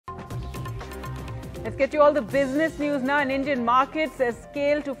Let's get you all the business news now. In Indian markets,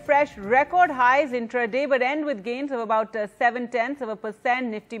 scale to fresh record highs intraday, but end with gains of about 0.7%.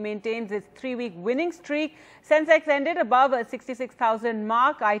 Nifty maintains its 3-week winning streak. Sensex ended above 66,000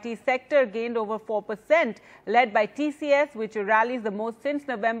 mark. IT sector gained over 4%, led by TCS, which rallies the most since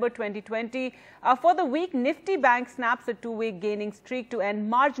November 2020. For the week, Nifty Bank snaps a 2-week gaining streak to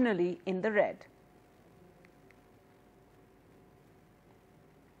end marginally in the red.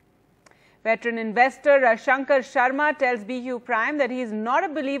 Veteran investor Shankar Sharma tells BQ Prime that he is not a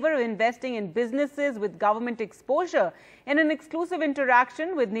believer of investing in businesses with government exposure. In an exclusive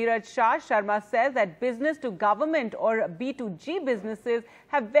interaction with Neeraj Shah, Sharma says that business to government or B2G businesses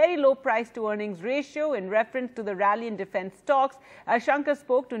have very low price to earnings ratio. In reference to the rally in defense stocks, Shankar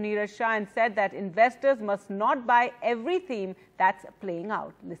spoke to Neeraj Shah and said that investors must not buy every theme that's playing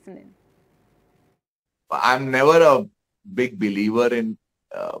out. Listen in. I'm never a big believer in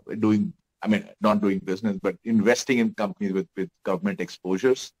not doing business, but investing in companies with government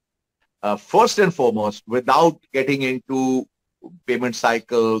exposures. First and foremost, without getting into payment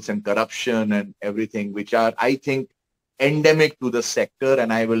cycles and corruption and everything, which are, I think, endemic to the sector.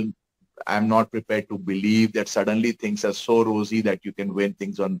 And I'm not prepared to believe that suddenly things are so rosy that you can win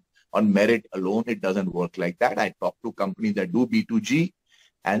things on merit alone. It doesn't work like that. I talk to companies that do B2G,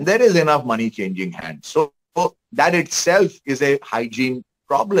 and there is enough money changing hands. So that itself is a hygiene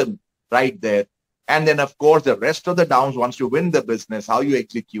problem right there. And then, of course, the rest of the downs, once you win the business, how you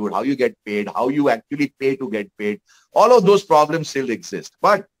execute, how you get paid, how you actually pay to get paid, all of those problems still exist.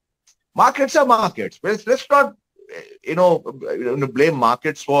 But markets are markets. Let's not, blame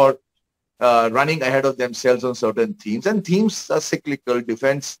markets for running ahead of themselves on certain themes. And themes are cyclical.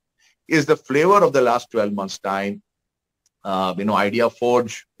 Defense is the flavor of the last 12 months' time. Idea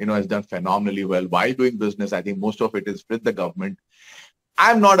Forge, has done phenomenally well while doing business. I think most of it is with the government.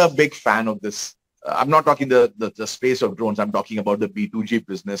 I'm not a big fan of this. I'm not talking the space of drones. I'm talking about the B2G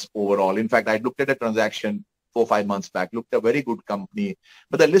business overall. In fact, I looked at a transaction 4 or 5 months back, looked at a very good company,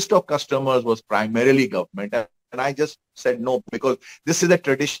 but the list of customers was primarily government. And I just said no, because this is a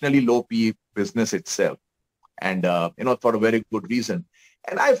traditionally low PE business itself. And, for a very good reason.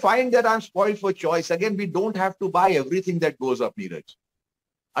 And I find that I'm spoiled for choice. Again, we don't have to buy everything that goes up, Neeraj.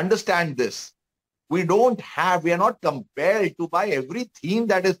 Understand this. We are not compelled to buy every theme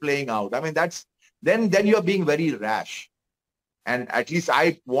that is playing out. I mean, then you're being very rash. And at least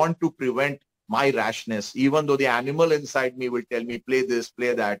I want to prevent my rashness, even though the animal inside me will tell me, play this,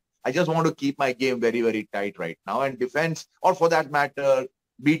 play that. I just want to keep my game very, very tight right now. And defense, or for that matter,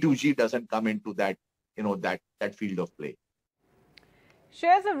 B2G doesn't come into that, that field of play.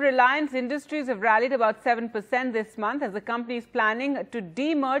 Shares of Reliance Industries have rallied about 7% this month as the company is planning to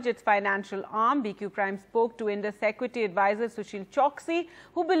demerge its financial arm. BQ Prime spoke to Indus Equity advisor Sushil Choksey,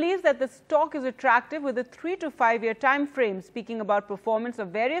 who believes that the stock is attractive with a 3 to 5 year time frame. Speaking about performance of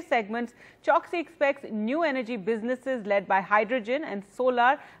various segments, Choksey expects new energy businesses led by hydrogen and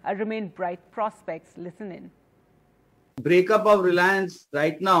solar remain bright prospects. Listen in. Breakup of Reliance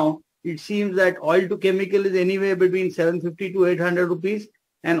right now, it seems that oil to chemical is anywhere between 750 to 800 rupees,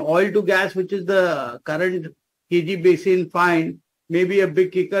 and oil to gas, which is the current KG basin find, may be a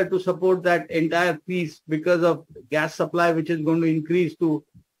big kicker to support that entire piece because of gas supply, which is going to increase to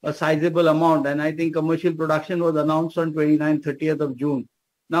a sizable amount. And I think commercial production was announced on 29th, 30th of June.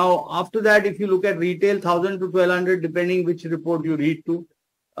 Now, after that, if you look at retail, 1,000 to 1,200, depending which report you read to.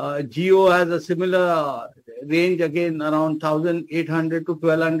 Geo has a similar range, again around 1,800 to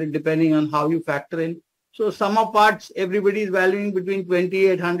 1,200, depending on how you factor in. So sum of parts, everybody is valuing between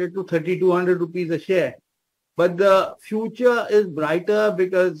 2,800 to 3,200 rupees a share. But the future is brighter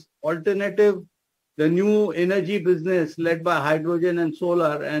because alternative, the new energy business led by hydrogen and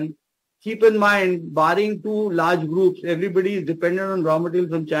solar. And keep in mind, barring two large groups, everybody is dependent on raw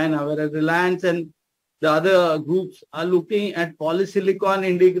materials from China, whereas Reliance and the other groups are looking at polysilicon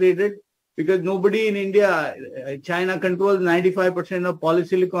integrated, because nobody in India, China controls 95% of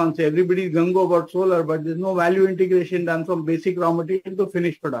polysilicon. So everybody is gung-ho about solar, but there's no value integration done from basic raw material to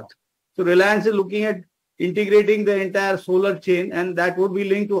finished product. So Reliance is looking at integrating the entire solar chain, and that would be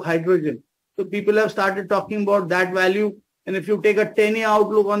linked to hydrogen. So people have started talking about that value. And if you take a 10-year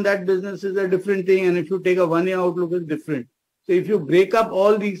outlook on that business is a different thing. And if you take a 1-year outlook is different. So if you break up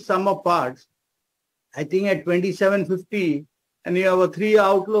all these sum of parts, I think at 2750 and you have a 3-year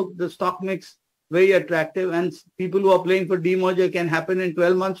outlook, the stock makes very attractive, and people who are playing for demerger can happen in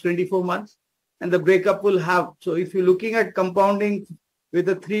 12 months, 24 months, and the breakup will have. So if you're looking at compounding with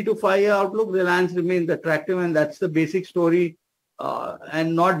a 3 to 5 year outlook, Reliance remains attractive, and that's the basic story,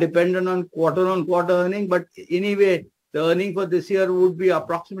 and not dependent on quarter earning. But anyway, the earning for this year would be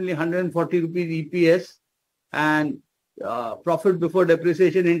approximately 140 rupees EPS, and profit before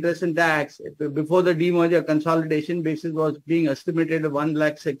depreciation, interest and tax before the demerger consolidation basis was being estimated at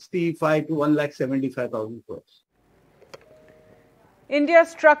 1,65,000 to 1,75,000 crores. India's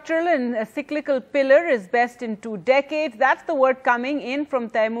structural and cyclical pillar is best in 2 decades. That's the word coming in from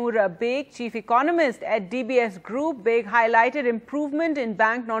Taimur Baig, chief economist at DBS Group. Baig highlighted improvement in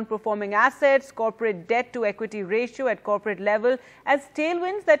bank non-performing assets, corporate debt to equity ratio at corporate level as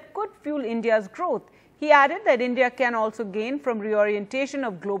tailwinds that could fuel India's growth. He added that India can also gain from reorientation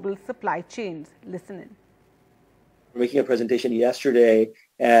of global supply chains. Listen in. Making a presentation yesterday,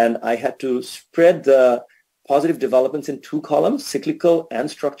 and I had to spread the positive developments in 2 columns, cyclical and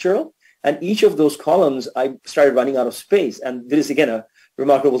structural. And each of those columns, I started running out of space. And this is, again, a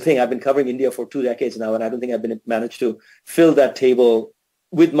remarkable thing. I've been covering India for 2 decades now, and I don't think I've managed to fill that table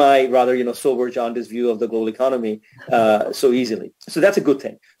with my rather, sober, jaundiced view of the global economy so easily. So that's a good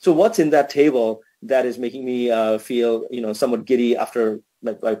thing. So what's in that table that is making me feel, somewhat giddy after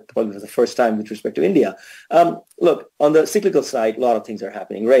probably for the first time with respect to India? Look, on the cyclical side, a lot of things are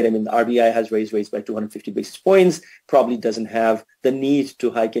happening, right? I mean, the RBI has raised rates by 250 basis points, probably doesn't have the need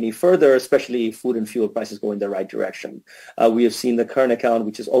to hike any further, especially if food and fuel prices go in the right direction. We have seen the current account,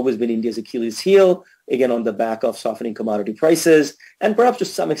 which has always been India's Achilles heel, again, on the back of softening commodity prices, and perhaps to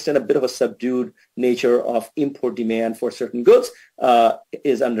some extent a bit of a subdued nature of import demand for certain goods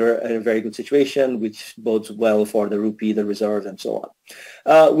is under a very good situation, which bodes well for the rupee, the reserves, and so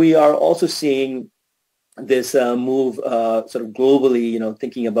on. We are also seeing this move sort of globally,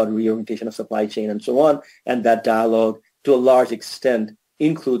 thinking about reorientation of supply chain and so on, and that dialogue to a large extent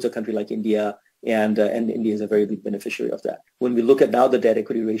includes a country like India, and India is a very big beneficiary of that. When we look at now the debt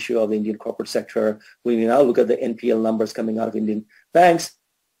equity ratio of the Indian corporate sector, when we now look at the NPL numbers coming out of Indian banks,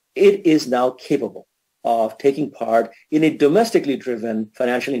 it is now capable of taking part in a domestically driven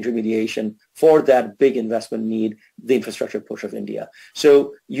financial intermediation for that big investment need, the infrastructure push of India.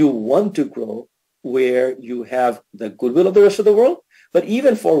 So you want to grow where you have the goodwill of the rest of the world, but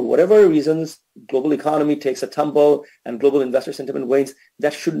even for whatever reasons, global economy takes a tumble and global investor sentiment wanes,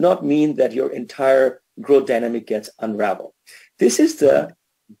 that should not mean that your entire growth dynamic gets unraveled. This is the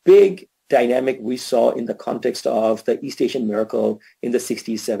big dynamic we saw in the context of the East Asian miracle in the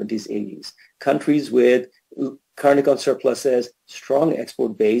 60s, 70s, 80s. Countries with current account surpluses, strong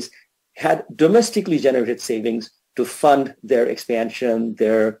export base, had domestically generated savings to fund their expansion,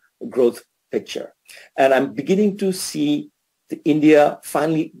 their growth picture. And I'm beginning to see India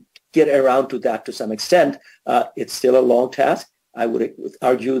finally get around to that to some extent. It's still a long task. I would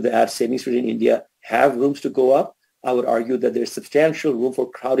argue that savings rates in India have rooms to go up. I would argue that there's substantial room for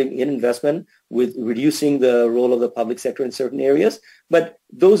crowding in investment with reducing the role of the public sector in certain areas. But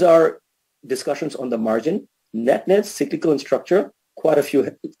those are discussions on the margin. Net, cyclical and structure, quite a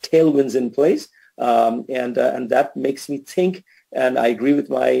few tailwinds in place. And that makes me think, and I agree with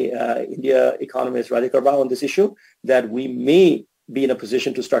my India economist Radhika Rao on this issue, that we may be in a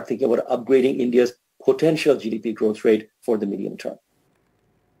position to start thinking about upgrading India's potential GDP growth rate for the medium term.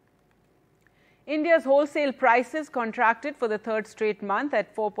 India's wholesale prices contracted for the 3rd straight month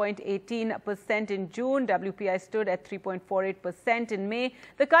at 4.18% in June. WPI stood at 3.48% in May.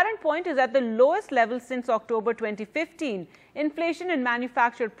 The current point is at the lowest level since October 2015. Inflation in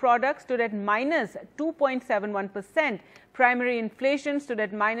manufactured products stood at minus 2.71%. Primary inflation stood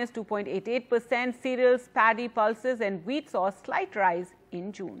at minus 2.88%. Cereals, paddy, pulses and wheat saw a slight rise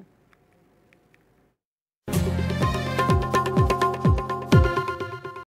in June.